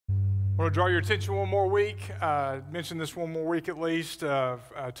I want to draw your attention one more week, mention this one more week at least, to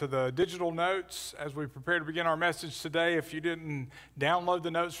the digital notes as we prepare to begin our message today. If you didn't download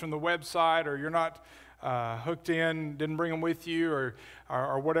the notes from the website, or you're not hooked in, didn't bring them with you, or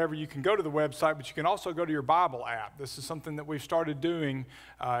whatever, you can go to the website, but you can also go to your Bible app. This is something that we've started doing.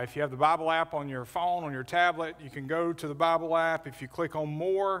 If you have the Bible app on your phone, on your tablet, you can go to the Bible app. If you click on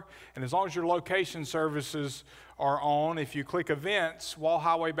More, and as long as your location services are on, if you click Events, Wall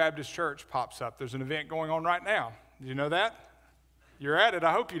Highway Baptist Church pops up. There's an event going on right now. Did you know that? You're at it.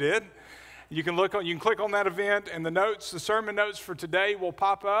 I hope you did. You can click on that event, and the sermon notes for today will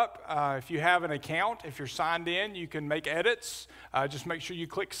pop up. If you have an account, if you're signed in, you can make edits. Just make sure you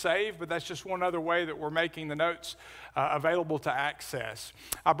click Save, but that's just one other way that we're making the notes available to access.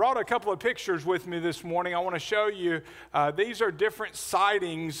 I brought a couple of pictures with me this morning. I want to show you, these are different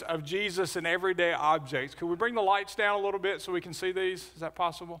sightings of Jesus in everyday objects. Could we bring the lights down a little bit so we can see these? Is that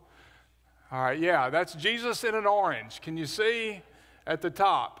possible? All right, yeah, that's Jesus in an orange. Can you see at the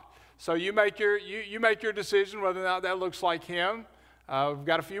top? So you make your decision whether or not that looks like him. We've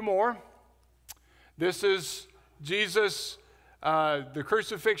got a few more. This is Jesus, the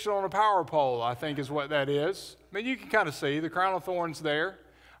crucifixion on a power pole, I think is what that is. I mean, you can kind of see the crown of thorns there.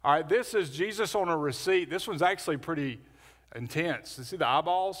 All right, this is Jesus on a receipt. This one's actually pretty intense. You see the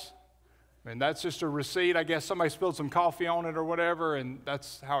eyeballs? I mean, that's just a receipt. I guess somebody spilled some coffee on it or whatever, and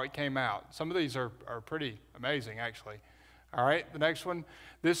that's how it came out. Some of these are pretty amazing, actually. All right, the next one.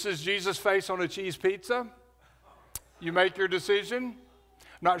 This is Jesus' face on a cheese pizza. You make your decision.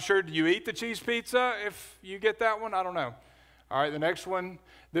 Not sure, do you eat the cheese pizza if you get that one? I don't know. All right, the next one.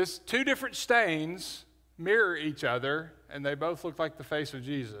 Two different stains mirror each other, and they both look like the face of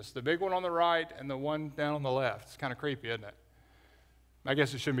Jesus. The big one on the right and the one down on the left. It's kind of creepy, isn't it? I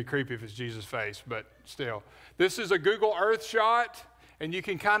guess it shouldn't be creepy if it's Jesus' face, but still. This is a Google Earth shot, and you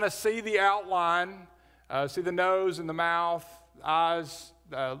can kind of see the outline. See the nose and the mouth, eyes,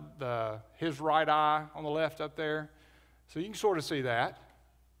 his right eye on the left up there. So you can sort of see that.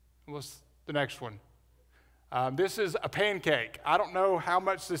 What's the next one? This is a pancake. I don't know how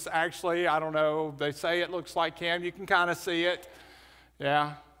much this actually, I don't know. They say it looks like him. You can kind of see it.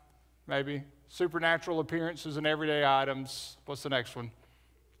 Yeah, maybe. Supernatural appearances and everyday items. What's the next one?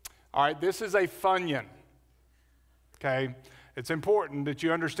 All right, this is a Funyun. Okay. It's important that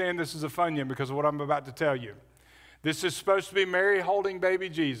you understand this is a Funyun because of what I'm about to tell you. This is supposed to be Mary holding baby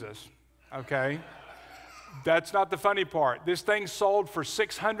Jesus, okay? That's not the funny part. This thing sold for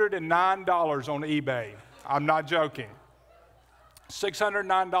 $609 on eBay. I'm not joking.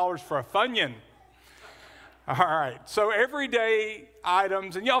 $609 for a Funyun. All right, so everyday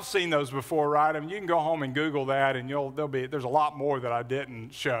items, and y'all have seen those before, right? I mean, you can go home and Google that, and there's a lot more that I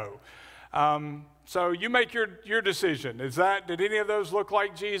didn't show. So you make your decision. Did any of those look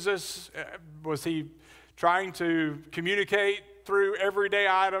like Jesus? Was he trying to communicate through everyday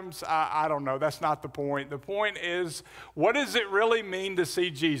items? I don't know. That's not the point. The point is, what does it really mean to see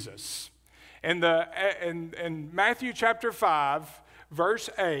Jesus? In Matthew chapter 5, verse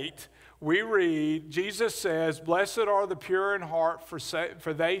 8, we read, Jesus says, "Blessed are the pure in heart,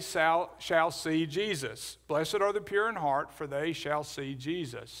 for they shall see Jesus." Blessed are the pure in heart, for they shall see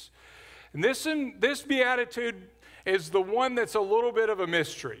Jesus. And this beatitude is the one that's a little bit of a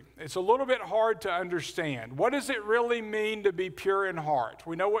mystery. It's a little bit hard to understand. What does it really mean to be pure in heart?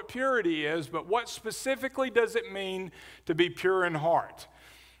 We know what purity is, but what specifically does it mean to be pure in heart?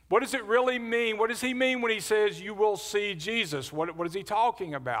 What does it really mean? What does he mean when he says you will see Jesus? What is he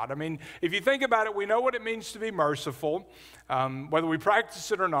talking about? I mean, if you think about it, we know what it means to be merciful. Whether we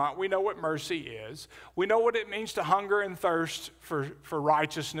practice it or not, we know what mercy is. We know what it means to hunger and thirst for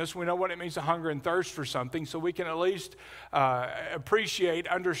righteousness. We know what it means to hunger and thirst for something, so we can at least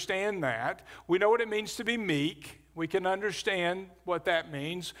understand that. We know what it means to be meek. We can understand what that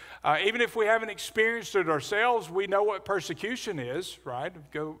means. Even if we haven't experienced it ourselves, we know what persecution is, right?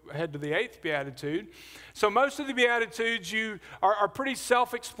 Go ahead to the 8th Beatitude. So most of the Beatitudes are pretty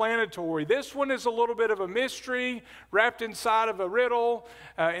self-explanatory. This one is a little bit of a mystery wrapped inside of a riddle,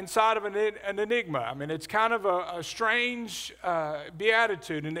 inside of an enigma. I mean, it's kind of a strange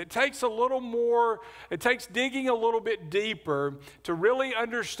Beatitude, and it takes digging a little bit deeper to really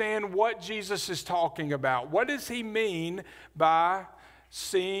understand what Jesus is talking about. What does he mean by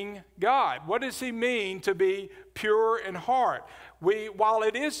seeing God? What does he mean to be pure in heart? While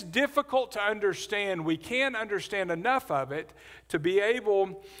it is difficult to understand, we can understand enough of it to be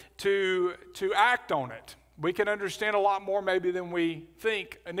able to act on it. We can understand a lot more maybe than we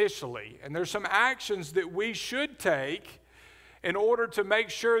think initially. And there's some actions that we should take in order to make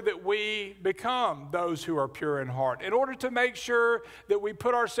sure that we become those who are pure in heart, in order to make sure that we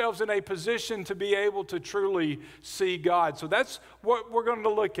put ourselves in a position to be able to truly see God. So that's what we're going to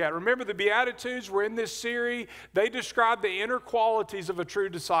look at. Remember, the Beatitudes were in this series. They describe the inner qualities of a true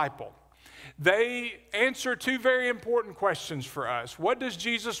disciple. They answer two very important questions for us. What does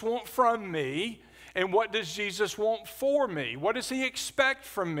Jesus want from me? And what does Jesus want for me? What does he expect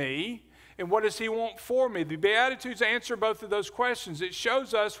from me? And what does he want for me? The Beatitudes answer both of those questions. It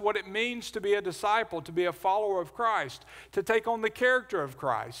shows us what it means to be a disciple, to be a follower of Christ, to take on the character of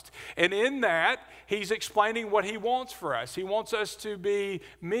Christ. And in that, he's explaining what he wants for us. He wants us to be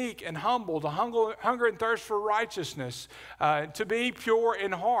meek and humble, to hunger and thirst for righteousness, to be pure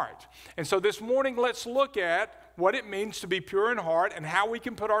in heart. And so this morning, let's look at what it means to be pure in heart and how we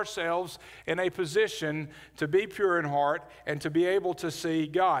can put ourselves in a position to be pure in heart and to be able to see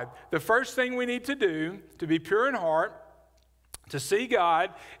God. The first thing we need to do to be pure in heart, to see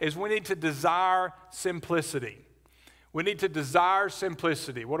God, is we need to desire simplicity. We need to desire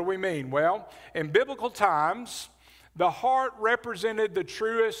simplicity. What do we mean? Well, in biblical times, the heart represented the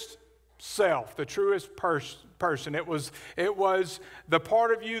truest self, the truest person. It was the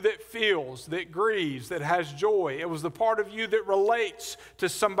part of you that feels, that grieves, that has joy. It was the part of you that relates to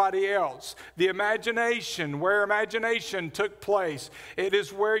somebody else. The imagination, where imagination took place. It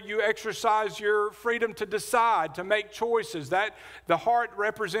is where you exercise your freedom to decide, to make choices. That the heart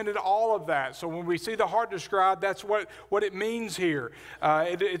represented all of that. So when we see the heart described, that's what it means here.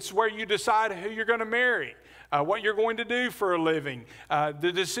 It's where you decide who you're going to marry. What you're going to do for a living,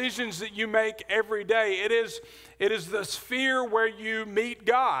 the decisions that you make every day. It is the sphere where you meet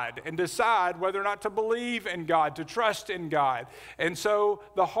God and decide whether or not to believe in God, to trust in God. And so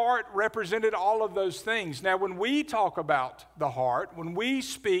the heart represented all of those things. Now, when we talk about the heart, when we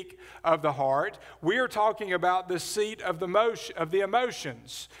speak of the heart, we are talking about the seat of the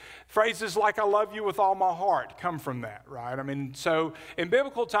emotions. Phrases like "I love you with all my heart" come from that, right? I mean, so in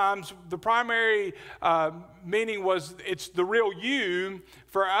biblical times, the primary meaning was it's the real you.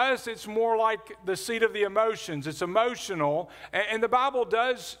 For us, it's more like the seat of the emotions. It's emotional, and the Bible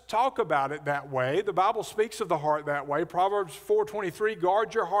does talk about it that way. The Bible speaks of the heart that way. Proverbs 4:23,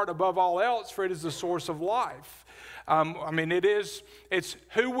 "Guard your heart above all else, for it is the source of life." It's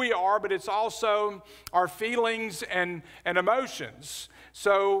who we are, but it's also our feelings and emotions.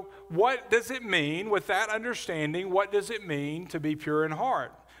 So what does it mean, with that understanding, what does it mean to be pure in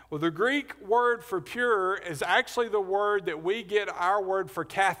heart? Well, the Greek word for pure is actually the word that we get our word for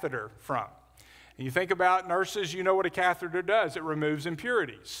catheter from. And you think about nurses, you know what a catheter does. It removes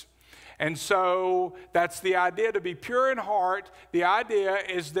impurities. And so that's the idea, to be pure in heart. The idea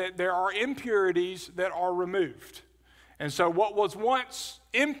is that there are impurities that are removed. And so what was once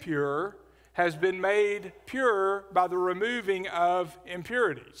impure has been made pure by the removing of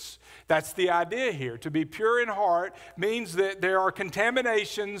impurities. That's the idea here. To be pure in heart means that there are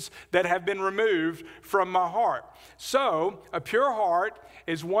contaminations that have been removed from my heart. So a pure heart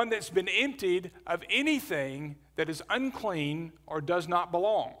is one that's been emptied of anything that is unclean or does not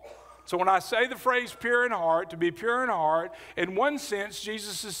belong. So when I say the phrase pure in heart, to be pure in heart, in one sense,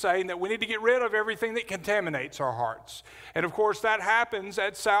 Jesus is saying that we need to get rid of everything that contaminates our hearts. And of course, that happens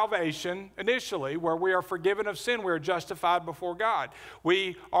at salvation initially, where we are forgiven of sin. We are justified before God.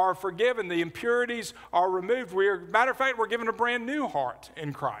 We are forgiven. The impurities are removed. Matter of fact, we're given a brand new heart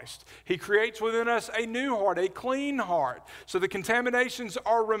in Christ. He creates within us a new heart, a clean heart. So the contaminations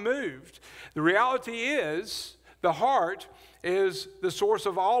are removed. The reality is, the heart is the source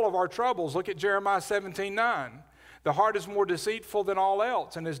of all of our troubles. Look at Jeremiah 17:9. The heart is more deceitful than all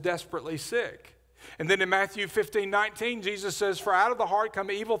else and is desperately sick. And then in Matthew 15:19, Jesus says, "For out of the heart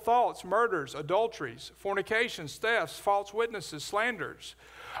come evil thoughts, murders, adulteries, fornications, thefts, false witnesses, slanders."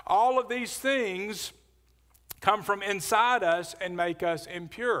 All of these things come from inside us and make us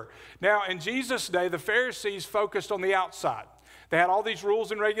impure. Now, in Jesus' day, the Pharisees focused on the outside. They had all these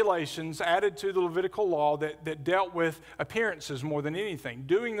rules and regulations added to the Levitical law that dealt with appearances more than anything,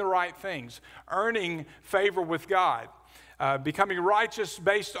 doing the right things, earning favor with God, becoming righteous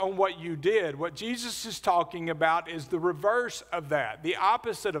based on what you did. What Jesus is talking about is the reverse of that, the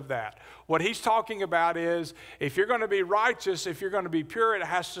opposite of that. What he's talking about is, if you're going to be righteous, if you're going to be pure, it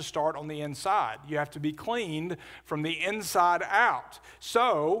has to start on the inside. You have to be cleaned from the inside out.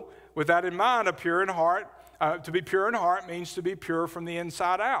 So, with that in mind, to be pure in heart means to be pure from the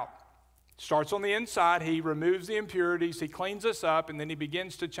inside out. Starts on the inside. He removes the impurities. He cleans us up, and then he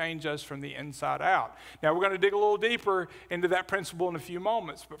begins to change us from the inside out. Now, we're going to dig a little deeper into that principle in a few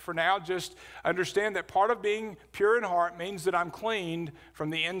moments. But for now, just understand that part of being pure in heart means that I'm cleaned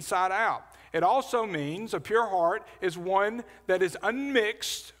from the inside out. It also means a pure heart is one that is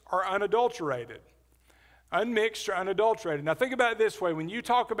unmixed or unadulterated. Unmixed or unadulterated. Now, think about it this way. When you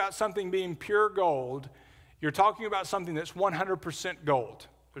talk about something being pure gold, you're talking about something that's 100% gold.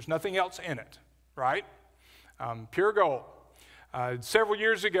 There's nothing else in it, right? Pure gold. Several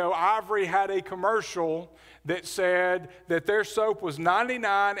years ago, Ivory had a commercial that said that their soap was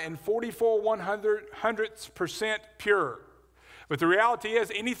 99 and 44/100% pure. But the reality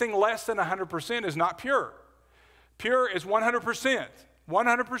is anything less than 100% is not pure. Pure is 100%.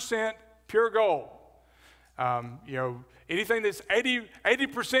 100% pure gold. Anything that's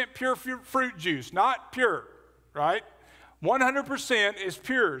 80% pure fruit juice, not pure, right? 100% is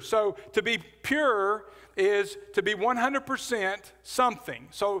pure. So to be pure is to be 100% something.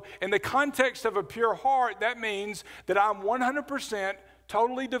 So in the context of a pure heart, that means that I'm 100%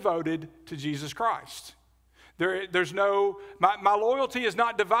 totally devoted to Jesus Christ. There's no, my loyalty is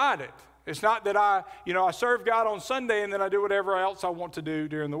not divided. It's not that I serve God on Sunday and then I do whatever else I want to do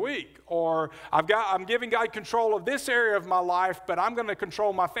during the week. Or I'm giving God control of this area of my life, but I'm going to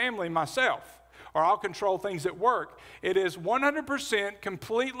control my family myself. Or I'll control things at work. It is 100%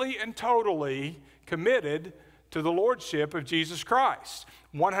 completely and totally committed to the lordship of Jesus Christ.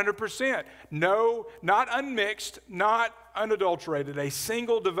 100%. No, not unmixed, not unadulterated, a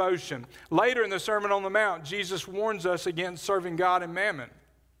single devotion. Later in the Sermon on the Mount, Jesus warns us against serving God and mammon.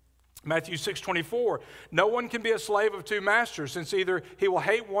 Matthew 6:24, no one can be a slave of two masters, since either he will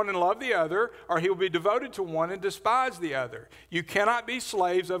hate one and love the other, or he will be devoted to one and despise the other. You cannot be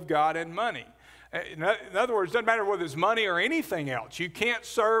slaves of God and money. In other words, it doesn't matter whether it's money or anything else. You can't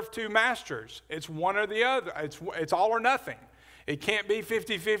serve two masters. It's one or the other. It's all or nothing. It can't be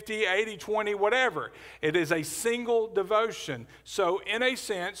 50-50, 80-20, whatever. It is a single devotion. So in a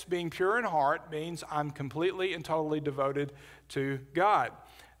sense, being pure in heart means I'm completely and totally devoted to God.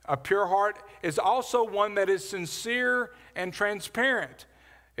 A pure heart is also one that is sincere and transparent.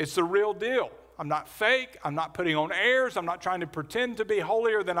 It's the real deal. I'm not fake. I'm not putting on airs. I'm not trying to pretend to be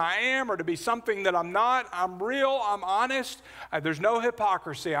holier than I am or to be something that I'm not. I'm real. I'm honest. There's no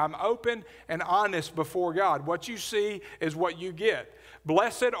hypocrisy. I'm open and honest before God. What you see is what you get.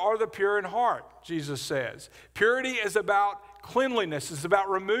 Blessed are the pure in heart, Jesus says. Purity is about cleanliness. It's about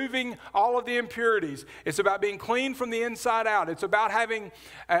removing all of the impurities. It's about being clean from the inside out. It's about having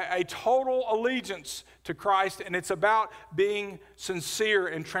a total allegiance to Christ, and it's about being sincere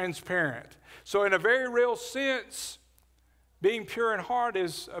and transparent. So in a very real sense, being pure in heart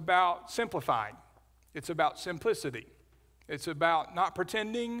is about simplifying. It's about simplicity. It's about not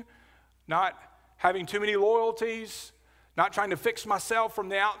pretending, not having too many loyalties, not trying to fix myself from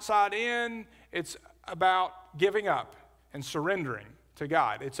the outside in. It's about giving up and surrendering to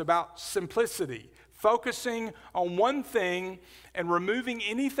God. It's about simplicity, focusing on one thing and removing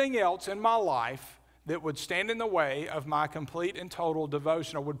anything else in my life that would stand in the way of my complete and total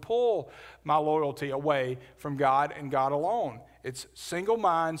devotion or would pull my loyalty away from God and God alone. It's single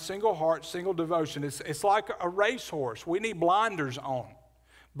mind, single heart, single devotion. It's like a racehorse. We need blinders on,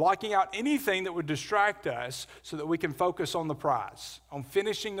 blocking out anything that would distract us so that we can focus on the prize, on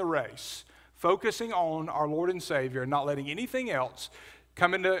finishing the race, focusing on our Lord and Savior and not letting anything else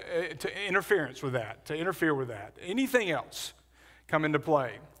come into interference with that, to interfere with that. Anything else come into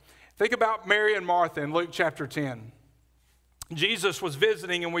play. Think about Mary and Martha in Luke chapter 10. Jesus was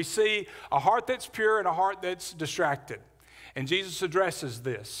visiting, and we see a heart that's pure and a heart that's distracted. And Jesus addresses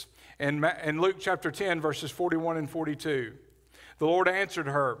this in Luke chapter 10, verses 41 and 42. The Lord answered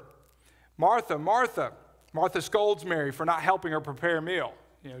her, Martha, Martha. Martha scolds Mary for not helping her prepare a meal.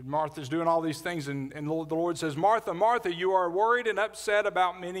 Martha's doing all these things, and the Lord says, Martha, Martha, you are worried and upset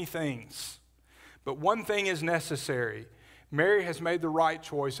about many things. But one thing is necessary. Mary has made the right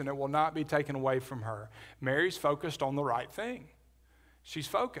choice, and it will not be taken away from her. Mary's focused on the right thing. She's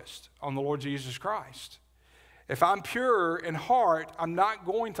focused on the Lord Jesus Christ. If I'm pure in heart, I'm not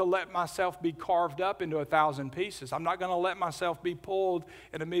going to let myself be carved up into 1,000 pieces. I'm not going to let myself be pulled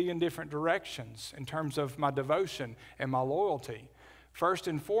in a million different directions in terms of my devotion and my loyalty. First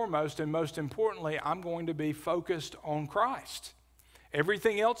and foremost, and most importantly, I'm going to be focused on Christ.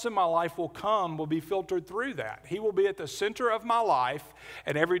 Everything else in my life will be filtered through that. He will be at the center of my life,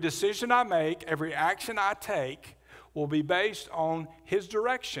 and every decision I make, every action I take will be based on His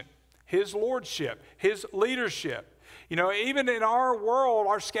direction, His lordship, His leadership. Even in our world,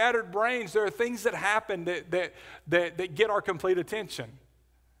 our scattered brains, there are things that happen that get our complete attention.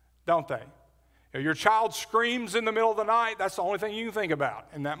 don't they? Your child screams in the middle of the night, that's the only thing you can think about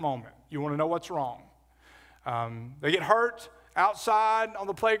in that moment. You want to know what's wrong. They get hurt outside on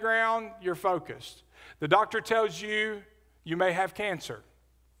the playground, you're focused. The doctor tells you you may have cancer.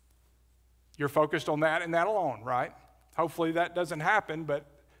 You're focused on that and that alone, right? Hopefully that doesn't happen, but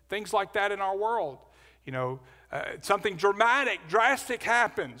things like that in our world. Something drastic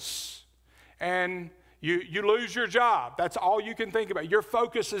happens, and you lose your job. That's all you can think about. Your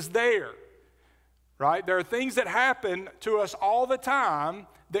focus is there. Right? There are things that happen to us all the time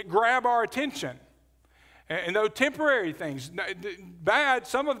that grab our attention. And those temporary things, bad,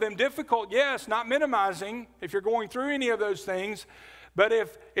 some of them difficult, yes, not minimizing if you're going through any of those things. But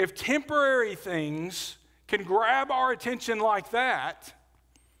if temporary things can grab our attention like that,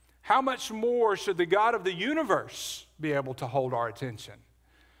 how much more should the God of the universe be able to hold our attention?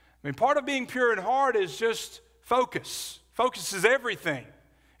 I mean, part of being pure in heart is just focus. Focus is everything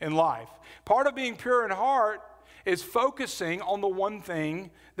in life. Part of being pure in heart is focusing on the one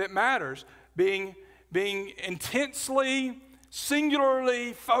thing that matters, being intensely,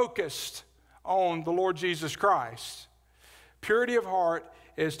 singularly focused on the Lord Jesus Christ. Purity of heart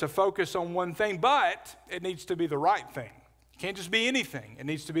is to focus on one thing, but it needs to be the right thing. It can't just be anything. It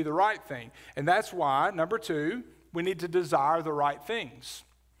needs to be the right thing. And that's why, number 2, we need to desire the right things.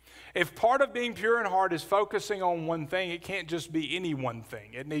 If part of being pure in heart is focusing on one thing, it can't just be any one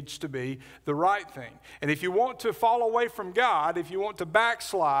thing. It needs to be the right thing. And if you want to fall away from God, if you want to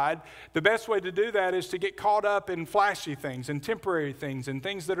backslide, the best way to do that is to get caught up in flashy things and temporary things and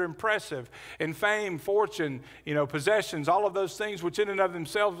things that are impressive, and fame, fortune, possessions, all of those things which in and of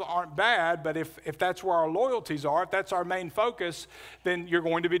themselves aren't bad, but if that's where our loyalties are, if that's our main focus, then you're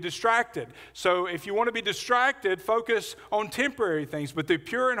going to be distracted. So if you want to be distracted, focus on temporary things, but the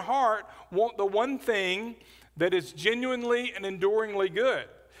pure in heart want the one thing that is genuinely and enduringly good.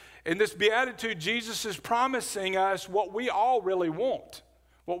 In this beatitude, Jesus is promising us what we all really want,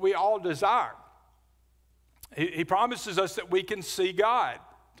 what we all desire. He promises us that we can see God,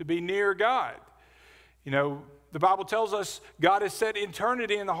 to be near God. The Bible tells us God has set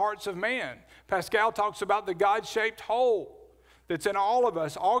eternity in the hearts of man. Pascal talks about the God-shaped hole that's in all of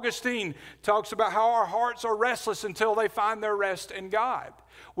us. Augustine talks about how our hearts are restless until they find their rest in God.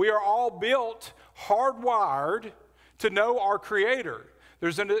 We are all built, hardwired to know our Creator.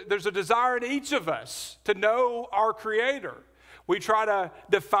 There's a desire in each of us to know our Creator. We try to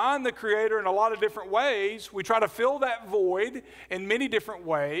define the Creator in a lot of different ways. We try to fill that void in many different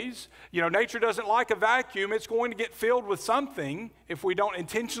ways. Nature doesn't like a vacuum. It's going to get filled with something if we don't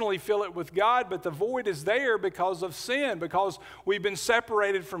intentionally fill it with God, but the void is there because of sin, because we've been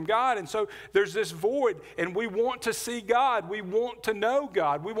separated from God. And so there's this void, and we want to see God. We want to know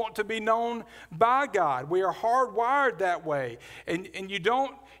God. We want to be known by God. We are hardwired that way. And you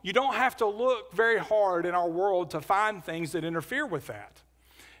don't have to look very hard in our world to find things that interfere with that.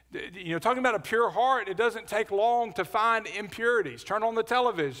 Talking about a pure heart, it doesn't take long to find impurities. Turn on the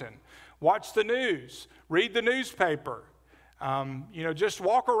television, watch the news, read the newspaper. Just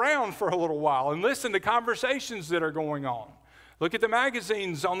walk around for a little while and listen to conversations that are going on. Look at the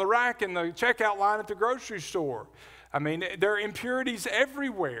magazines on the rack in the checkout line at the grocery store. I mean, there are impurities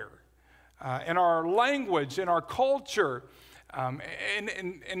everywhere in our language, in our culture.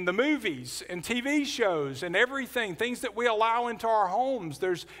 In the movies and TV shows and everything, things that we allow into our homes,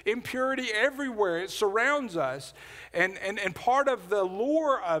 there's impurity everywhere. It surrounds us. And part of the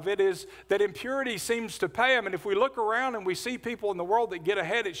lure of it is that impurity seems to pay. I mean, if we look around and we see people in the world that get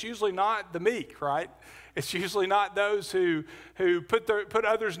ahead, it's usually not the meek, right? It's usually not those who put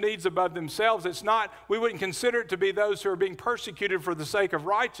others' needs above themselves. It's not, we wouldn't consider it to be those who are being persecuted for the sake of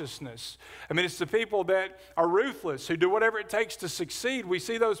righteousness. I mean, it's the people that are ruthless, who do whatever it takes to succeed. We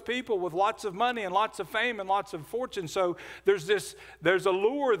see those people with lots of money and lots of fame and lots of fortune. So there's a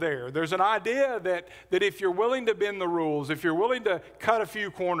lure there. There's an idea that if you're willing to bend the rules, if you're willing to cut a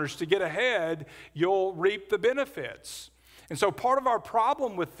few corners to get ahead, you'll reap the benefits. And so part of our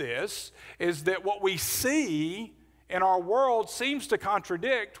problem with this is that what we see in our world seems to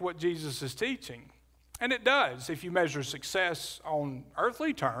contradict what Jesus is teaching. And it does if you measure success on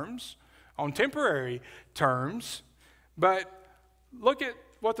earthly terms, on temporary terms. But look at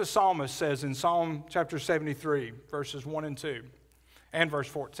what the psalmist says in Psalm chapter 73, verses 1 and 2, and verse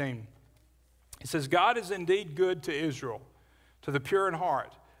 14. It says, God is indeed good to Israel, to the pure in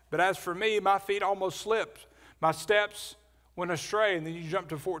heart. But as for me, my feet almost slipped. My steps went astray. And then you jump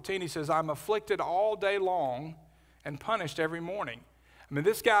to 14, he says, I'm afflicted all day long and punished every morning. I mean,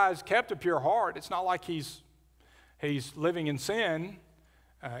 this guy's kept a pure heart. It's not like he's living in sin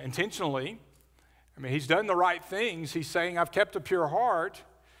intentionally. I mean, he's done the right things. He's saying, I've kept a pure heart,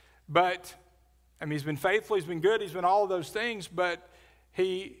 But, I mean, he's been faithful, he's been good, he's been all of those things, but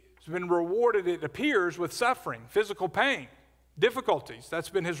he's been rewarded, it appears, with suffering, physical pain, difficulties. That's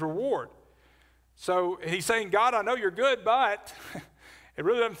been his reward. So he's saying, God, I know you're good, but it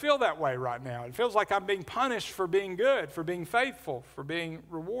really doesn't feel that way right now. It feels like I'm being punished for being good, for being faithful, for being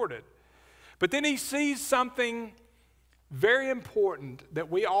rewarded. But then he sees something very important that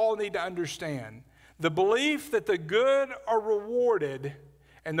we all need to understand. The belief that the good are rewarded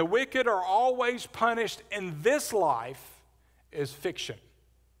and the wicked are always punished in this life is fiction.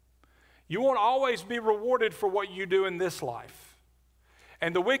 You won't always be rewarded for what you do in this life.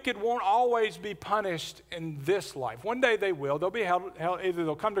 And the wicked won't always be punished in this life. One day they will. They'll be held, either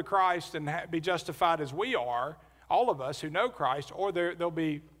they'll come to Christ and be justified as we are, all of us who know Christ, or they'll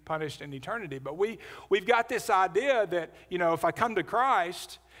be punished in eternity. But we've got this idea that, you know, if I come to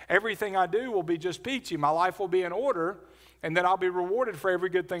Christ, everything I do will be just peachy. My life will be in order, and then I'll be rewarded for every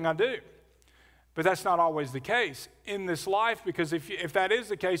good thing I do. But that's not always the case in this life, because if that is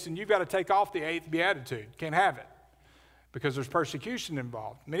the case, then you've got to take off the 8th beatitude. Can't have it, because there's persecution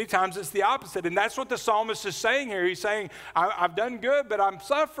involved. Many times it's the opposite, and that's what the psalmist is saying here. He's saying, I've done good, but I'm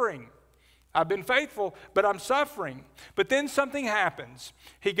suffering. I've been faithful, but I'm suffering. But then something happens.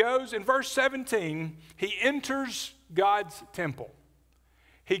 He goes, in verse 17, he enters God's temple.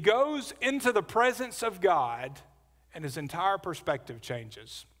 He goes into the presence of God, and his entire perspective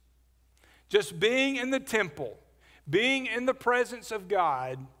changes. Just being in the temple, being in the presence of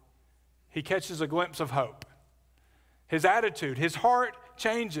God, he catches a glimpse of hope. His attitude, his heart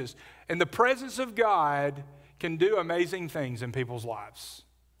changes. And the presence of God can do amazing things in people's lives.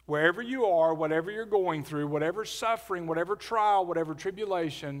 Wherever you are, whatever you're going through, whatever suffering, whatever trial, whatever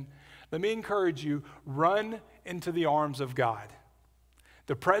tribulation, let me encourage you, run into the arms of God.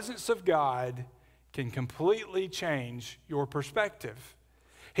 The presence of God can completely change your perspective.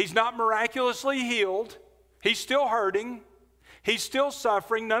 He's not miraculously healed. He's still hurting. He's still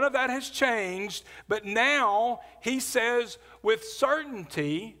suffering. None of that has changed. But now he says with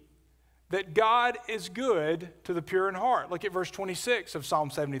certainty that God is good to the pure in heart. Look at verse 26 of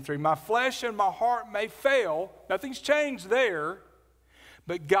Psalm 73. My flesh and my heart may fail. Nothing's changed there.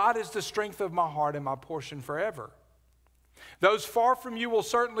 But God is the strength of my heart and my portion forever. Those far from you will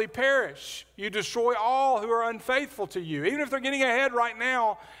certainly perish. You destroy all who are unfaithful to you. Even if they're getting ahead right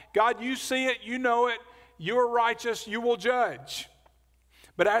now, God, you see it, you know it, you are righteous, you will judge.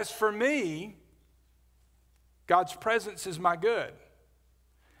 But as for me, God's presence is my good.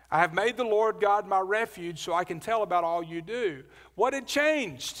 I have made the Lord God my refuge so I can tell about all you do. What had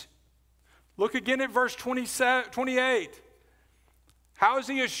changed? Look again at verse 28. How is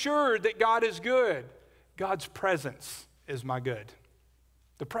he assured that God is good? God's presence is my good.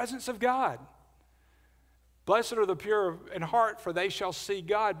 The presence of God. Blessed are the pure in heart, for they shall see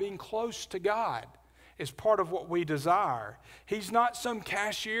God. Being close to God is part of what we desire. He's not some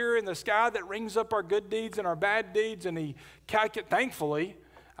cashier in the sky that rings up our good deeds and our bad deeds, and he calculates. Thankfully,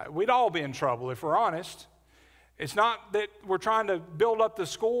 we'd all be in trouble if we're honest. It's not that we're trying to build up the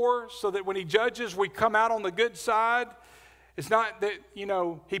score so that when he judges, we come out on the good side. It's not that, you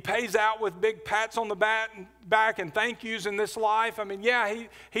know, he pays out with big pats on the back and thank yous in this life. I mean, yeah,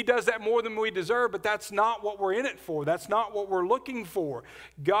 he does that more than we deserve, but that's not what we're in it for. That's not what we're looking for.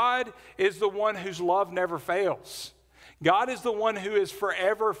 God is the one whose love never fails. God is the one who is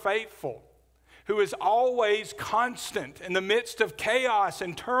forever faithful, who is always constant in the midst of chaos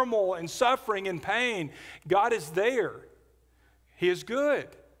and turmoil and suffering and pain. God is there. He is good.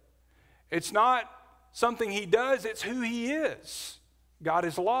 It's not something he does, it's who he is. God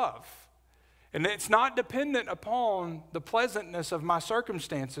is love. And it's not dependent upon the pleasantness of my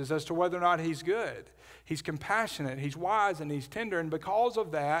circumstances as to whether or not he's good. He's compassionate, he's wise, and he's tender. And because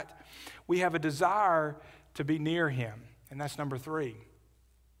of that, we have a desire to be near him. And that's number 3.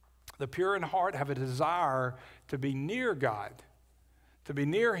 The pure in heart have a desire to be near God, to be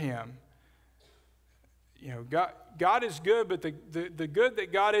near him. You know, God is good, but the good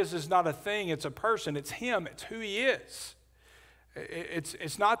that God is not a thing, it's a person, it's him, it's who he is.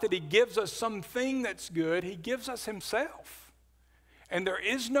 It's not that he gives us something that's good, he gives us himself. And there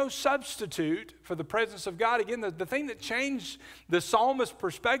is no substitute for the presence of God. Again, the thing that changed the psalmist's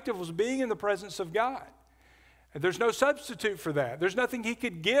perspective was being in the presence of God. And there's no substitute for that. There's nothing he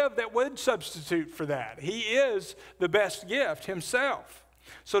could give that would substitute for that. He is the best gift himself.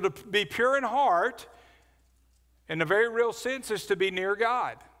 So to be pure in heart, in a very real sense, is to be near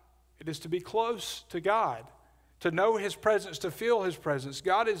God. It is to be close to God, to know His presence, to feel His presence.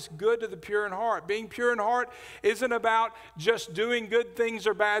 God is good to the pure in heart. Being pure in heart isn't about just doing good things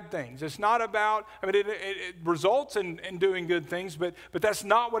or bad things. It's not about, it results in doing good things, but that's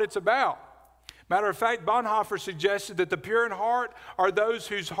not what it's about. Matter of fact, Bonhoeffer suggested that the pure in heart are those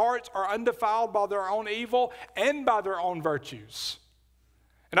whose hearts are undefiled by their own evil and by their own virtues.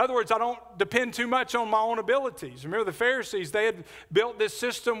 In other words, I don't depend too much on my own abilities. Remember the Pharisees, they had built this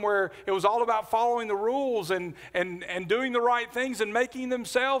system where it was all about following the rules and doing the right things and making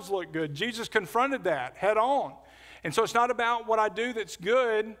themselves look good. Jesus confronted that head on. And so it's not about what I do that's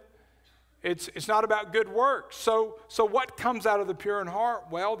good. It's not about good works. So what comes out of the pure in heart?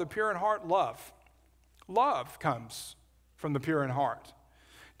 Well, the pure in heart, love. Love comes from the pure in heart.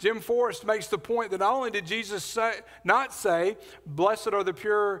 Jim Forrest makes the point that not only did Jesus not say, blessed are the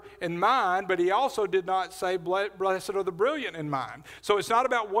pure in mind, but He also did not say, blessed are the brilliant in mind. So it's not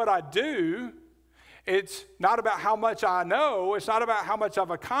about what I do. It's not about how much I know. It's not about how much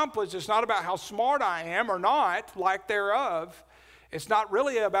I've accomplished. It's not about how smart I am or not, lack thereof. It's not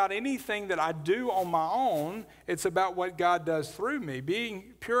really about anything that I do on my own. It's about what God does through me.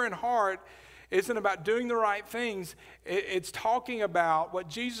 Being pure in heart isn't about doing the right things. It's talking about, what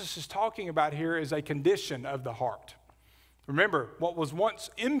Jesus is talking about here is a condition of the heart. Remember, what was once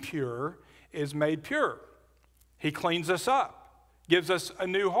impure is made pure. He cleans us up, gives us a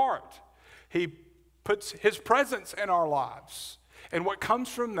new heart. He puts His presence in our lives. And what comes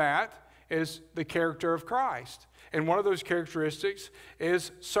from that is the character of Christ. And one of those characteristics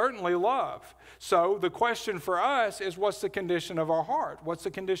is certainly love. So the question for us is, what's the condition of our heart? What's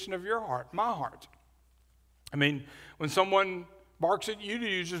the condition of your heart? My heart. I mean, when someone barks at you, do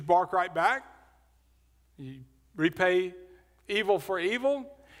you just bark right back? You repay evil for evil?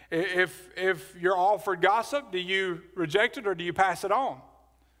 If you're offered gossip, do you reject it or do you pass it on?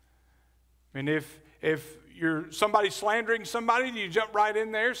 I mean, if you're somebody slandering somebody, do you jump right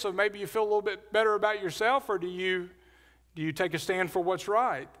in there so maybe you feel a little bit better about yourself, or do you take a stand for what's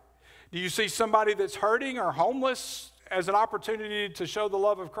right? Do you see somebody that's hurting or homeless as an opportunity to show the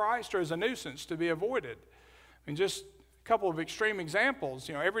love of Christ, or as a nuisance to be avoided? I mean, just a couple of extreme examples.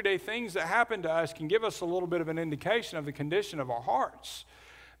 You know, everyday things that happen to us can give us a little bit of an indication of the condition of our hearts.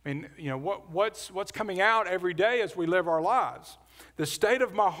 I mean, you know, what's coming out every day as we live our lives. The state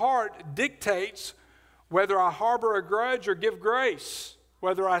of my heart dictates whether I harbor a grudge or give grace,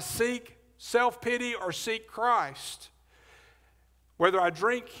 whether I seek self-pity or seek Christ, whether I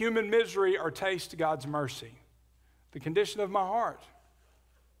drink human misery or taste God's mercy. The condition of my heart.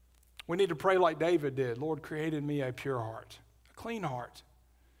 We need to pray like David did. Lord, create in me a pure heart, a clean heart,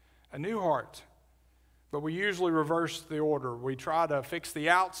 a new heart. But we usually reverse the order. We try to fix the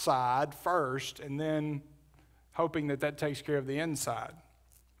outside first and then hoping that takes care of the inside.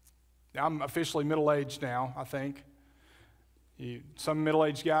 I'm officially middle-aged now, I think. Some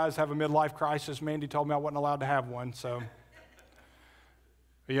middle-aged guys have a midlife crisis. Mandy told me I wasn't allowed to have one, so.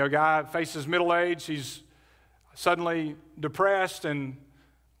 You know, a guy faces middle age, he's suddenly depressed, and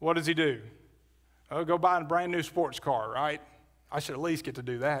what does he do? Oh, go buy a brand new sports car, right? I should at least get to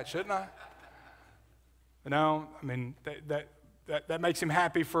do that, shouldn't I? No, I mean, that makes him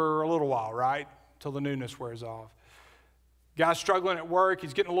happy for a little while, right? Till the newness wears off. Guy's struggling at work,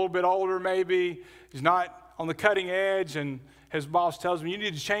 he's getting a little bit older maybe, he's not on the cutting edge, and his boss tells him, you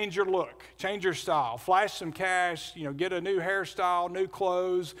need to change your look, change your style, flash some cash, you know, get a new hairstyle, new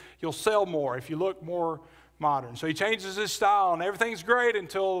clothes, you'll sell more if you look more modern. So he changes his style, and everything's great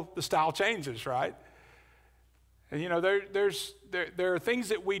until the style changes, right? And you know, there are things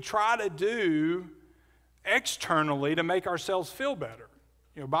that we try to do externally to make ourselves feel better.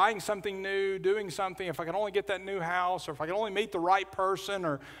 You know, buying something new, doing something, if I can only get that new house, or if I can only meet the right person,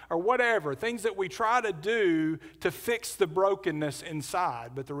 or whatever, things that we try to do to fix the brokenness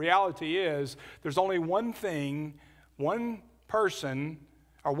inside. But the reality is, there's only one thing, one person,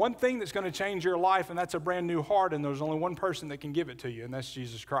 or one thing that's going to change your life, and that's a brand new heart, and there's only one person that can give it to you, and that's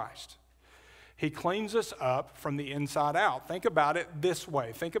Jesus Christ. He cleans us up from the inside out. Think about it this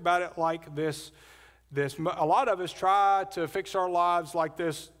way. Think about it like this. A lot of us try to fix our lives like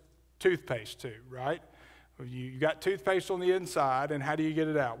this toothpaste too, right? You got toothpaste on the inside, and how do you get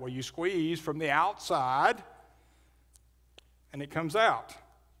it out? Well, you squeeze from the outside, and it comes out.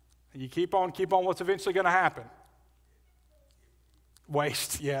 And you keep on, what's eventually going to happen?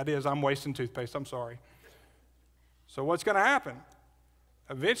 Waste. Yeah, it is. I'm wasting toothpaste. I'm sorry. So what's going to happen?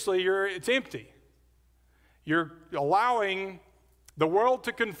 Eventually, it's empty. You're allowing the world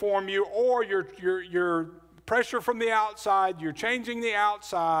to conform you, or your pressure from the outside, you're changing the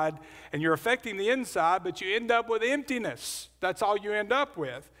outside, and you're affecting the inside, but you end up with emptiness. That's all you end up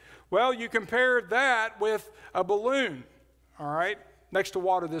with. Well, you compare that with a balloon, all right? Next to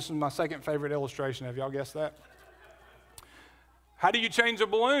water, this is my second favorite illustration. Have y'all guessed that? How do you change a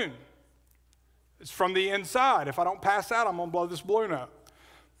balloon? It's from the inside. If I don't pass out, I'm going to blow this balloon up.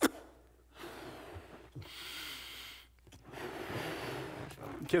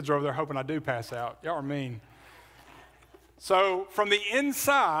 Kids are over there hoping I do pass out. Y'all are mean. So from the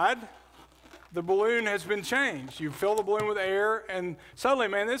inside, the balloon has been changed. You fill the balloon with air, and suddenly,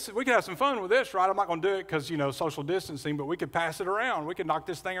 man, we could have some fun with this, right? I'm not going to do it because, social distancing, but we could pass it around. We could knock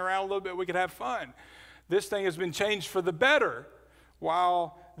this thing around a little bit. We could have fun. This thing has been changed for the better,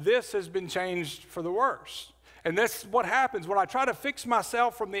 while this has been changed for the worse. And this is what happens when I try to fix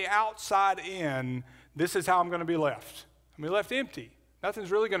myself from the outside in. This is how I'm going to be left. I'm going to be left empty.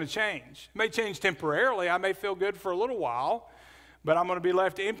 Nothing's really going to change. It may change temporarily. I may feel good for a little while, but I'm going to be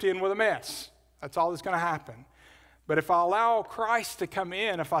left empty and with a mess. That's all that's going to happen. But if I allow Christ to come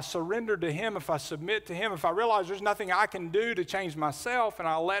in, if I surrender to Him, if I submit to Him, if I realize there's nothing I can do to change myself and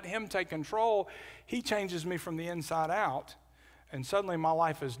I let Him take control, He changes me from the inside out, and suddenly my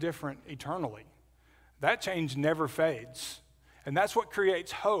life is different eternally. That change never fades. And that's what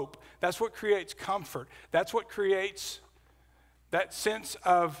creates hope. That's what creates comfort. That's what creates that sense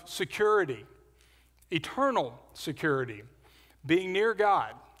of security, eternal security, being near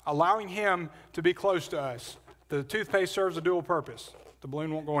God, allowing Him to be close to us. The toothpaste serves a dual purpose. The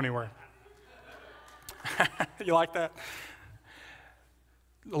balloon won't go anywhere. You like that?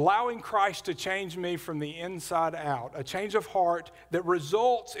 Allowing Christ to change me from the inside out, a change of heart that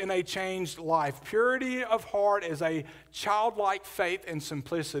results in a changed life. Purity of heart is a childlike faith and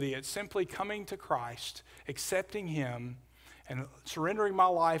simplicity. It's simply coming to Christ, accepting Him, and surrendering my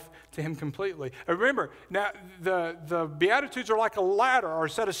life to Him completely. Remember, now the Beatitudes are like a ladder or a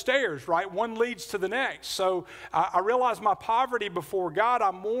set of stairs, right? One leads to the next. So I realize my poverty before God.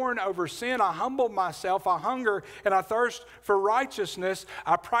 I mourn over sin. I humble myself. I hunger and I thirst for righteousness.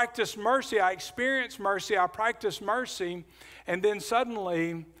 I practice mercy. I experience mercy. I practice mercy. And then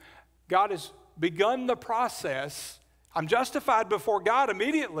suddenly, God has begun the process. I'm justified before God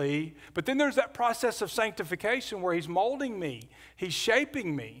immediately, but then there's that process of sanctification where He's molding me. He's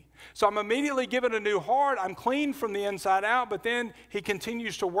shaping me. So I'm immediately given a new heart. I'm clean from the inside out, but then He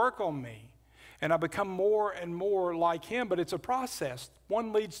continues to work on me. And I become more and more like Him, but it's a process.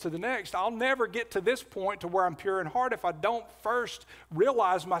 One leads to the next. I'll never get to this point to where I'm pure in heart if I don't first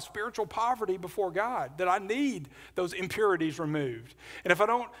realize my spiritual poverty before God, that I need those impurities removed. And if I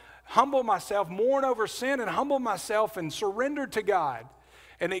don't humble myself, mourn over sin, and humble myself and surrender to God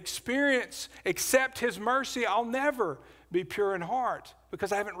and accept His mercy, I'll never be pure in heart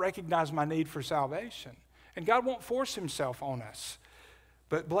because I haven't recognized my need for salvation. And God won't force Himself on us.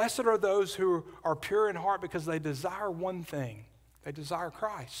 But blessed are those who are pure in heart because they desire one thing. They desire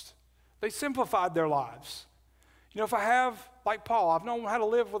Christ. They simplified their lives. If I have, like Paul, I've known how to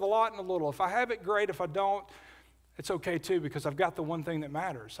live with a lot and a little. If I have it, great. If I don't, it's okay too, because I've got the one thing that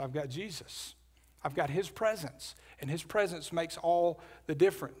matters. I've got Jesus. I've got His presence, and His presence makes all the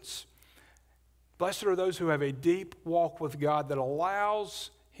difference. Blessed are those who have a deep walk with God that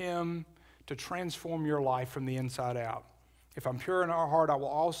allows Him to transform your life from the inside out. If I'm pure in our heart, I will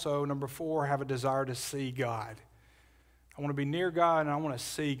also, number 4, have a desire to see God. I want to be near God, and I want to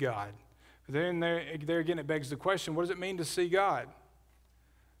see God. But then there again, it begs the question, what does it mean to see God?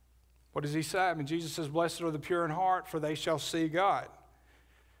 What does He say? Jesus says, blessed are the pure in heart, for they shall see God.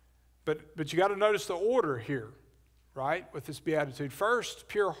 But you got to notice the order here, right, with this beatitude. First,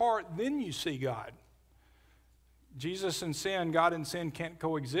 pure heart, then you see God. Jesus and sin, God and sin can't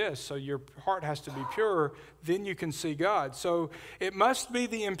coexist, so your heart has to be pure, then you can see God. So it must be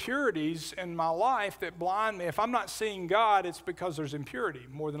the impurities in my life that blind me. If I'm not seeing God, it's because there's impurity,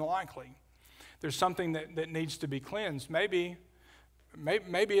 more than likely. There's something that needs to be cleansed. Maybe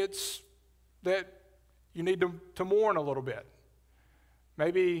it's that you need to mourn a little bit.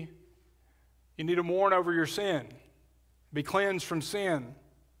 Maybe you need to mourn over your sin, be cleansed from sin.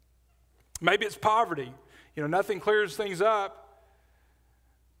 Maybe it's poverty. Nothing clears things up.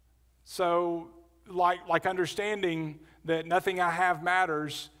 So, like understanding that nothing I have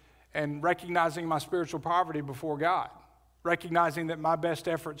matters and recognizing my spiritual poverty before God, recognizing that my best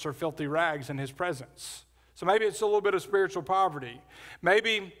efforts are filthy rags in His presence. So maybe it's a little bit of spiritual poverty.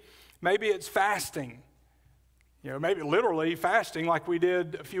 Maybe it's fasting. Maybe literally fasting like we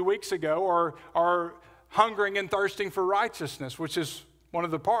did a few weeks ago, or hungering and thirsting for righteousness, which is one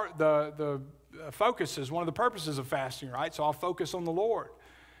of the focuses, one of the purposes of fasting, right? So I'll focus on the Lord,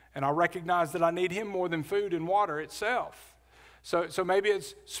 and I'll recognize that I need Him more than food and water itself. So maybe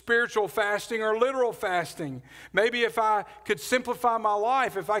it's spiritual fasting or literal fasting. Maybe if I could simplify my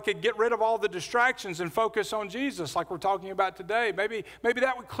life, if I could get rid of all the distractions and focus on Jesus like we're talking about today, maybe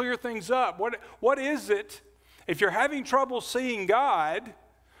that would clear things up. What is it, if you're having trouble seeing God,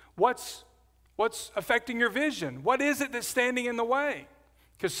 what's affecting your vision? What is it that's standing in the way?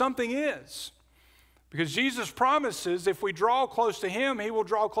 Because something is. Because Jesus promises if we draw close to him, he will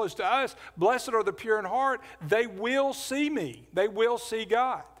draw close to us. Blessed are the pure in heart. They will see me. They will see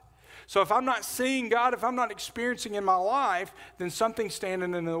God. So if I'm not seeing God, if I'm not experiencing in my life, then something's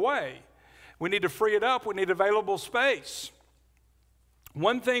standing in the way. We need to free it up. We need available space.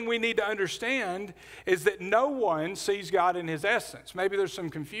 One thing we need to understand is that no one sees God in his essence. Maybe there's some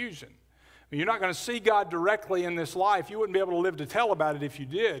confusion. You're not going to see God directly in this life. You wouldn't be able to live to tell about it if you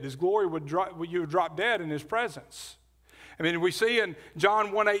did. His glory you would drop dead in his presence. I mean, we see in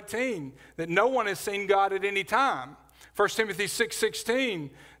John 1:18 that no one has seen God at any time. 1 Timothy 6:16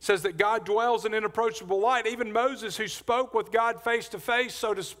 says that God dwells in inapproachable light. Even Moses, who spoke with God face to face,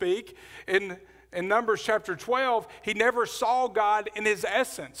 so to speak, in Numbers chapter 12, he never saw God in his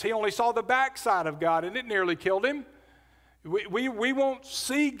essence. He only saw the backside of God, and it nearly killed him. We won't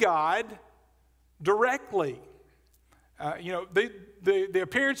see God directly. The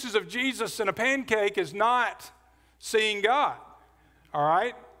appearances of Jesus in a pancake is not seeing God, all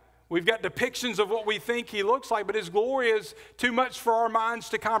right? We've got depictions of what we think he looks like, but his glory is too much for our minds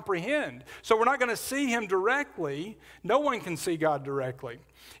to comprehend. So we're not going to see him directly. No one can see God directly.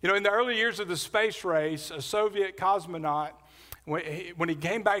 In the early years of the space race, a Soviet cosmonaut, when he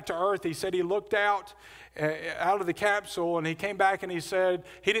came back to Earth, he said he looked out of the capsule, and he came back and he said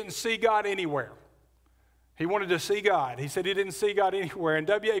he didn't see God anywhere. He wanted to see God. He said he didn't see God anywhere. And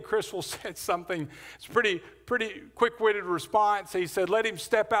W.A. Criswell said something, it's a pretty quick-witted response. He said, let him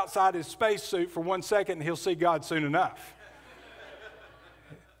step outside his spacesuit for 1 second and he'll see God soon enough.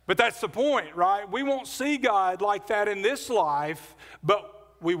 But that's the point, right? We won't see God like that in this life,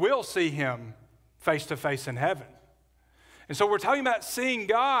 but we will see him face to face in heaven. And so we're talking about seeing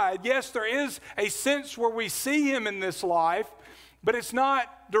God. Yes, there is a sense where we see him in this life, but it's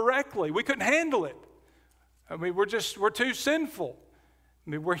not directly. We couldn't handle it. I mean, we're too sinful. I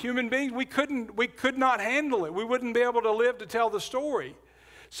mean, we're human beings. We could not handle it. We wouldn't be able to live to tell the story.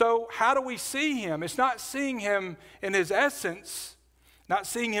 So how do we see him? It's not seeing him in his essence, not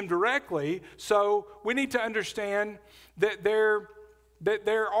seeing him directly. So we need to understand that there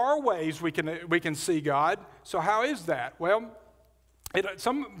are ways we can see God. So how is that? Well,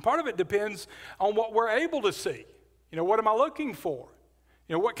 part of it depends on what we're able to see. What am I looking for?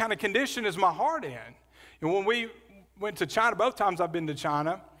 What kind of condition is my heart in? When we went to China, both times I've been to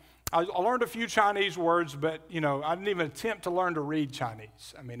China, I learned a few Chinese words, but, I didn't even attempt to learn to read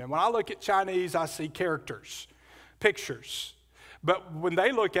Chinese. I mean, and when I look at Chinese, I see characters, pictures. But when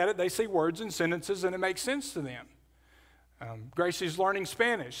they look at it, they see words and sentences, and it makes sense to them. Gracie's learning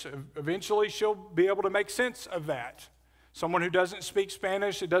Spanish. Eventually, she'll be able to make sense of that. Someone who doesn't speak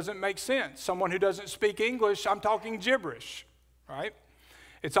Spanish, it doesn't make sense. Someone who doesn't speak English, I'm talking gibberish, right?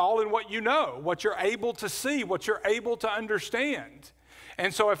 It's all in what you know, what you're able to see, what you're able to understand.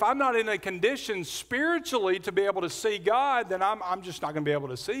 And so if I'm not in a condition spiritually to be able to see God, then I'm just not going to be able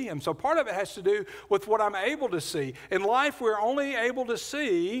to see him. So part of it has to do with what I'm able to see. In life, we're only able to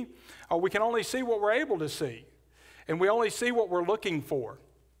see, or we can only see what we're able to see. And we only see what we're looking for.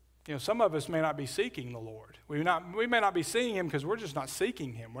 Some of us may not be seeking the Lord. We may not be seeing him because we're just not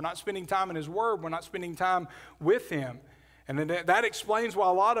seeking him. We're not spending time in his word. We're not spending time with him. And that explains why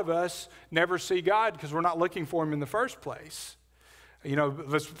a lot of us never see God, because we're not looking for him in the first place.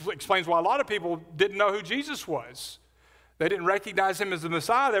 This explains why a lot of people didn't know who Jesus was. They didn't recognize him as the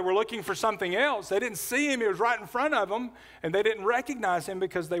Messiah. They were looking for something else. They didn't see him. He was right in front of them, and they didn't recognize him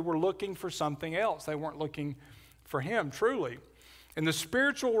because they were looking for something else. They weren't looking for him, truly. In the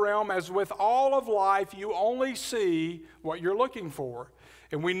spiritual realm, as with all of life, you only see what you're looking for.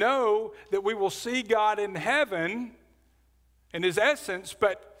 And we know that we will see God in heaven in his essence,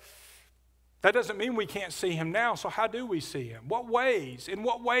 but that doesn't mean we can't see him now. So how do we see him? In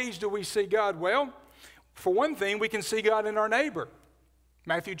what ways do we see God? Well, for one thing, we can see God in our neighbor.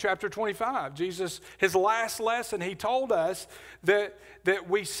 Matthew chapter 25, Jesus, his last lesson, he told us that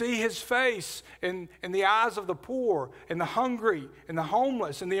we see his face in the eyes of the poor and the hungry and the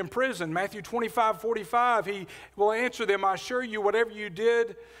homeless and the imprisoned. Matthew 25:45, he will answer them, I assure you, whatever you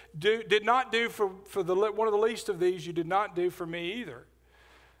did not do for one of the least of these, you did not do for me either.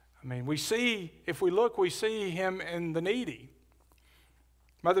 I mean, if we look, we see him in the needy.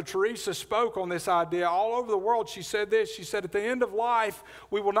 Mother Teresa spoke on this idea all over the world. She said this, she said, at the end of life,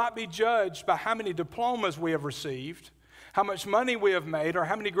 we will not be judged by how many diplomas we have received, how much money we have made, or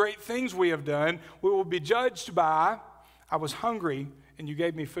how many great things we have done. We will be judged by, I was hungry and you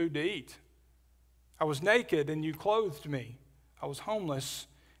gave me food to eat. I was naked and you clothed me. I was homeless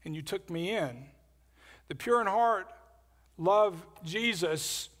and you took me in. The pure in heart love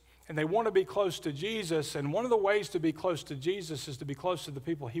Jesus and they want to be close to Jesus. And one of the ways to be close to Jesus is to be close to the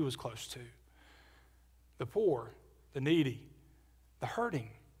people he was close to. The poor, the needy, the hurting,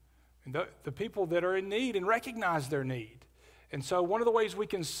 and the people that are in need and recognize their need. And so one of the ways we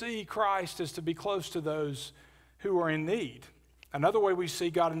can see Christ is to be close to those who are in need. Another way we see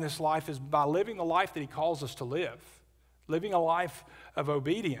God in this life is by living the life that he calls us to live, living a life of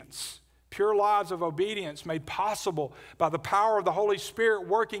obedience, pure lives of obedience made possible by the power of the Holy Spirit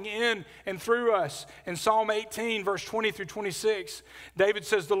working in and through us. In Psalm 18, verse 20 through 26, David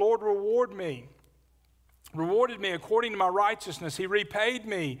says, "The Lord rewarded me according to my righteousness. He repaid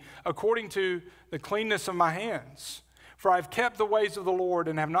me according to the cleanness of my hands. For I have kept the ways of the Lord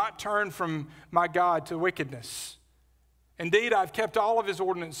and have not turned from my God to wickedness. Indeed, I have kept all of his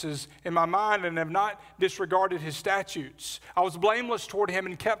ordinances in my mind and have not disregarded his statutes. I was blameless toward him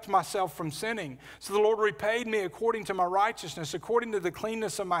and kept myself from sinning. So the Lord repaid me according to my righteousness, according to the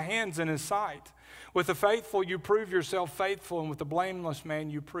cleanness of my hands in his sight. With the faithful you prove yourself faithful, and with the blameless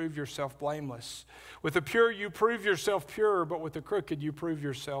man you prove yourself blameless. With the pure you prove yourself pure, but with the crooked you prove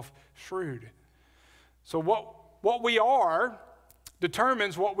yourself shrewd." So what we are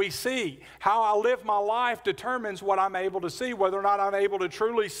determines what we see. How I live my life determines what I'm able to see, whether or not I'm able to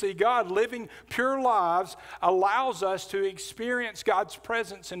truly see God. Living pure lives allows us to experience God's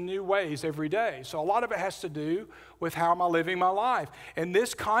presence in new ways every day. So a lot of it has to do with how am I living my life. In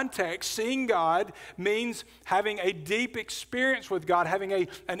this context, seeing God means having a deep experience with God, having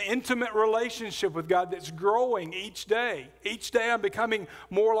an intimate relationship with God that's growing each day. Each day I'm becoming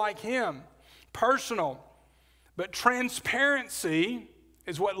more like him. Personal. But transparency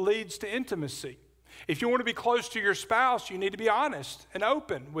is what leads to intimacy. If you want to be close to your spouse, you need to be honest and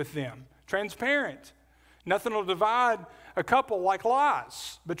open with them. Transparent. Nothing will divide a couple like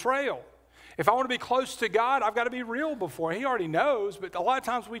lies, betrayal. If I want to be close to God, I've got to be real before. He already knows, but a lot of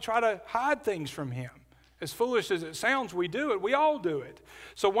times we try to hide things from him. As foolish as it sounds, we do it. We all do it.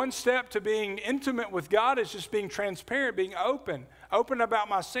 So one step to being intimate with God is just being transparent, being open. Open about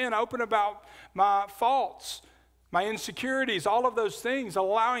my sin, open about my faults, my insecurities, all of those things,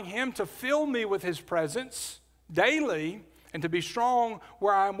 allowing him to fill me with his presence daily and to be strong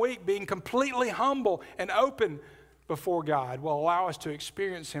where I'm weak, being completely humble and open before God will allow us to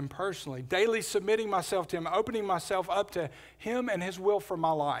experience him personally. Daily submitting myself to him, opening myself up to him and his will for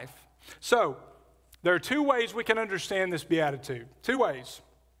my life. So, there are two ways we can understand this beatitude. Two ways.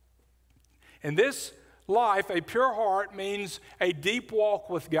 In this life, a pure heart means a deep walk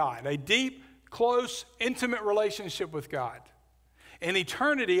with God, a deep, close, intimate relationship with God. In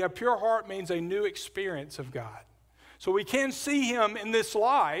eternity, a pure heart means a new experience of God. So we can see him in this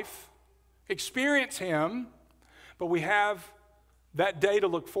life, experience him, but we have that day to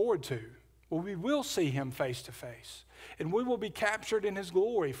look forward to, where we will see him face to face, and we will be captured in his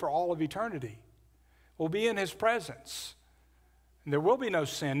glory for all of eternity. We'll be in his presence, and there will be no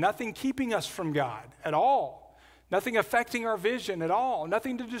sin, nothing keeping us from God at all. Nothing affecting our vision at all.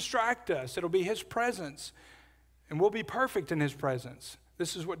 Nothing to distract us. It'll be his presence. And we'll be perfect in his presence.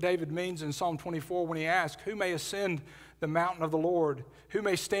 This is what David means in Psalm 24 when he asks, "Who may ascend the mountain of the Lord? Who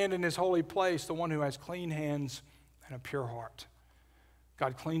may stand in his holy place? The one who has clean hands and a pure heart."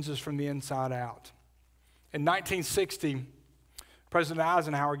 God cleans us from the inside out. In 1960, President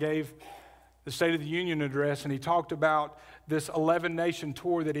Eisenhower gave the State of the Union address, and he talked about this 11-nation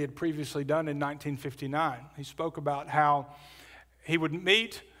tour that he had previously done in 1959. He spoke about how he would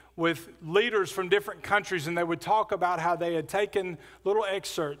meet with leaders from different countries, and they would talk about how they had taken little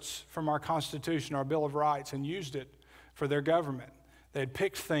excerpts from our Constitution, our Bill of Rights, and used it for their government. They had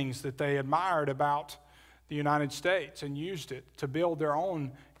picked things that they admired about the United States and used it to build their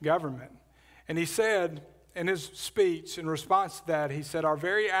own government. And he said in his speech, in response to that, he said, "Our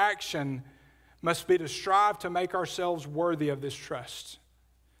very action must be to strive to make ourselves worthy of this trust,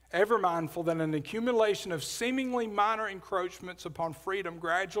 ever mindful that an accumulation of seemingly minor encroachments upon freedom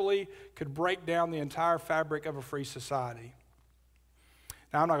gradually could break down the entire fabric of a free society."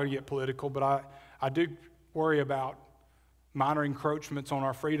 Now, I'm not going to get political, but I do worry about minor encroachments on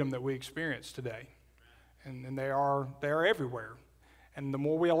our freedom that we experience today. And they are everywhere. And the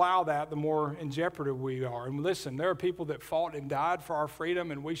more we allow that, the more in jeopardy we are. And listen, there are people that fought and died for our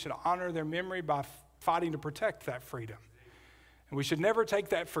freedom, and we should honor their memory by fighting to protect that freedom. And we should never take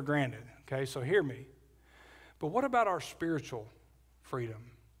that for granted, okay? So hear me. But what about our spiritual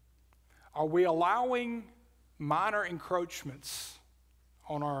freedom? Are we allowing minor encroachments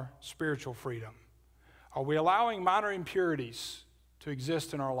on our spiritual freedom? Are we allowing minor impurities to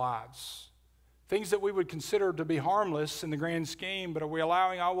exist in our lives? Things that we would consider to be harmless in the grand scheme, but are we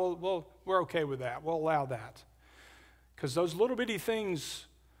allowing, we're okay with that. We'll allow that. Because those little bitty things,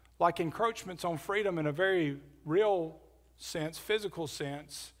 like encroachments on freedom in a very real sense, physical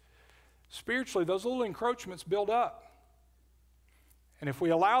sense, spiritually, those little encroachments build up. And if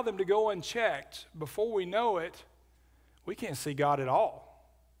we allow them to go unchecked, before we know it, we can't see God at all.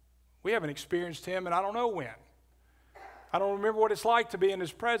 We haven't experienced Him, and I don't know when. I don't remember what it's like to be in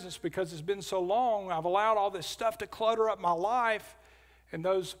His presence because it's been so long. I've allowed all this stuff to clutter up my life, and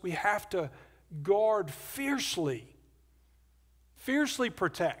those we have to guard fiercely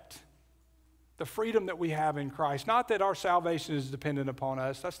protect the freedom that we have in Christ. Not that our salvation is dependent upon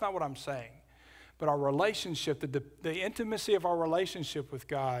us. That's not what I'm saying. But our relationship, the intimacy of our relationship with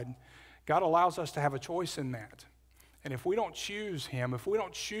God, God allows us to have a choice in that. And if we don't choose Him, if we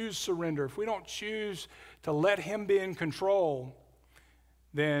don't choose surrender, if we don't choose to let Him be in control,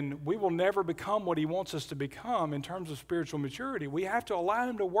 then we will never become what He wants us to become in terms of spiritual maturity. We have to allow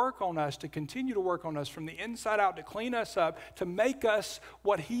Him to work on us, to continue to work on us from the inside out, to clean us up, to make us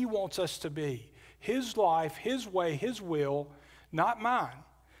what He wants us to be. His life, His way, His will, not mine.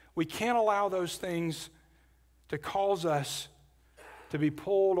 We can't allow those things to cause us to be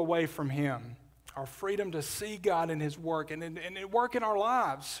pulled away from Him. Our freedom to see God in His work and work in our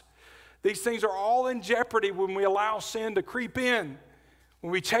lives. These things are all in jeopardy when we allow sin to creep in.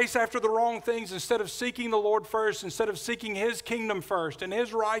 When we chase after the wrong things instead of seeking the Lord first, instead of seeking His kingdom first and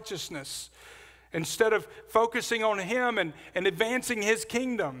His righteousness, instead of focusing on Him and advancing His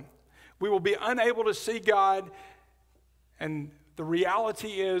kingdom, we will be unable to see God. And the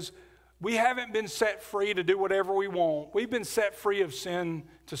reality is we haven't been set free to do whatever we want. We've been set free of sin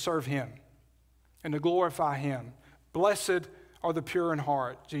to serve Him and to glorify Him. Blessed are the pure in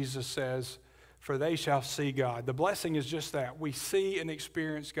heart, Jesus says, for they shall see God. The blessing is just that. We see and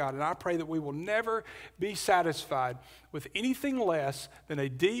experience God. And I pray that we will never be satisfied with anything less than a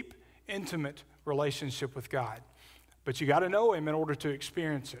deep, intimate relationship with God. But you got to know Him in order to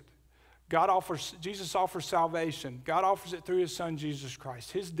experience it. Jesus offers salvation. God offers it through His Son, Jesus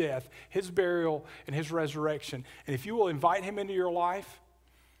Christ, His death, His burial, and His resurrection. And if you will invite Him into your life,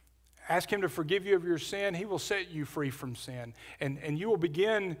 ask Him to forgive you of your sin, He will set you free from sin. And you will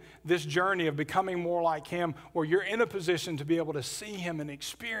begin this journey of becoming more like Him, where you're in a position to be able to see Him and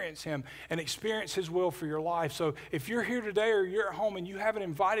experience Him and experience His will for your life. So if you're here today or you're at home and you haven't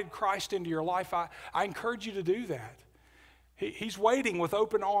invited Christ into your life, I encourage you to do that. He's waiting with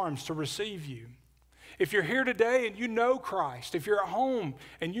open arms to receive you. If you're here today and you know Christ, if you're at home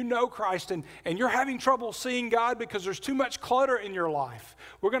and you know Christ and you're having trouble seeing God because there's too much clutter in your life,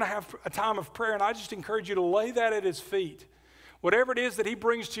 we're going to have a time of prayer, and I just encourage you to lay that at His feet. Whatever it is that He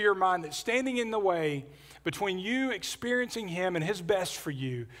brings to your mind that's standing in the way between you experiencing Him and His best for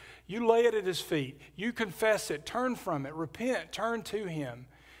you, you lay it at His feet. You confess it, turn from it, repent, turn to Him,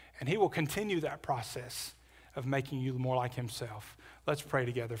 and He will continue that process of making you more like Himself. Let's pray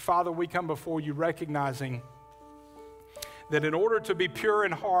together. Father, we come before you recognizing that in order to be pure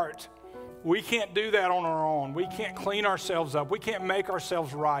in heart, we can't do that on our own. We can't clean ourselves up. We can't make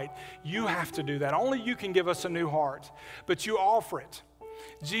ourselves right. You have to do that. Only you can give us a new heart, but you offer it.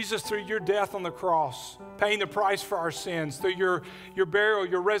 Jesus, through your death on the cross, paying the price for our sins, through your burial,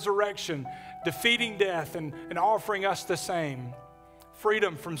 your resurrection, defeating death and offering us the same,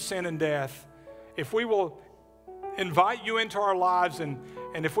 freedom from sin and death. If we will invite you into our lives and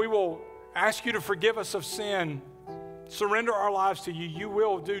if we will ask you to forgive us of sin, surrender our lives to you, you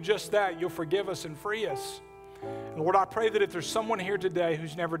will do just that. You'll forgive us and free us. And Lord, I pray that if there's someone here today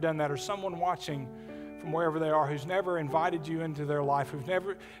who's never done that, or someone watching from wherever they are who's never invited you into their life,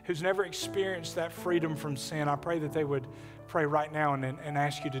 who's never experienced that freedom from sin, I pray that they would pray right now and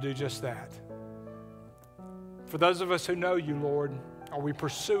ask you to do just that. For those of us who know you, Lord, are we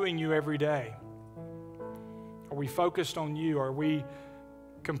pursuing you every day? Are we focused on you? Are we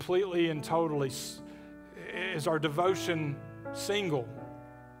completely and totally, is our devotion single?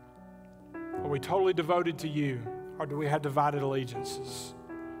 Are we totally devoted to you? Or do we have divided allegiances?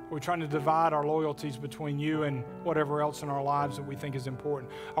 Are we trying to divide our loyalties between you and whatever else in our lives that we think is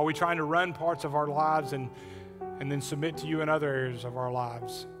important? Are we trying to run parts of our lives and then submit to you in other areas of our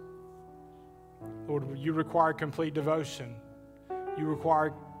lives? Lord, you require complete devotion. You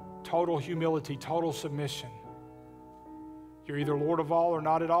require total humility, total submission. You're either Lord of all or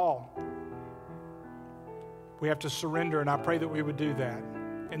not at all. We have to surrender, and I pray that we would do that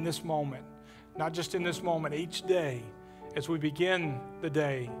in this moment. Not just in this moment, each day as we begin the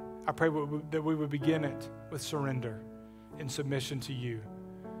day I pray that we would begin it with surrender and submission to you.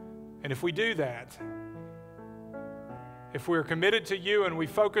 And if we do that, if we're committed to you and we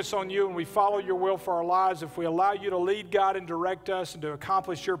focus on you and we follow your will for our lives, if we allow you to lead, God, and direct us and to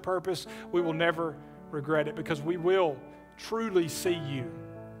accomplish your purpose, we will never regret it, because we will truly see you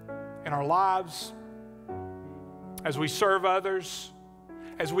in our lives as we serve others,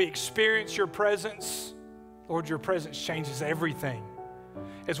 as we experience your presence. Lord, your presence changes everything.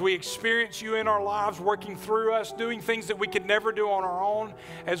 As we experience you in our lives, working through us, doing things that we could never do on our own,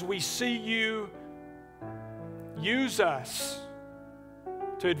 as we see you use us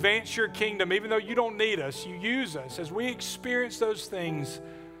to advance your kingdom, even though you don't need us, you use us. As we experience those things,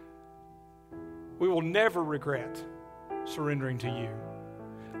 we will never regret surrendering to you.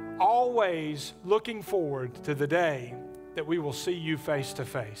 Always looking forward to the day that we will see you face to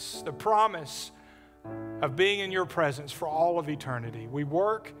face. The promise of being in your presence for all of eternity. We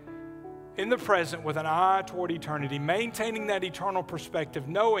work in the present with an eye toward eternity, maintaining that eternal perspective,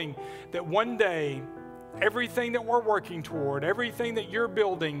 knowing that one day everything that we're working toward, everything that you're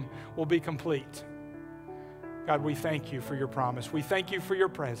building will be complete. God, we thank you for your promise. We thank you for your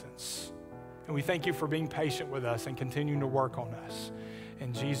presence. And we thank you for being patient with us and continuing to work on us.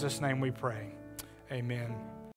 In Jesus' name we pray. Amen.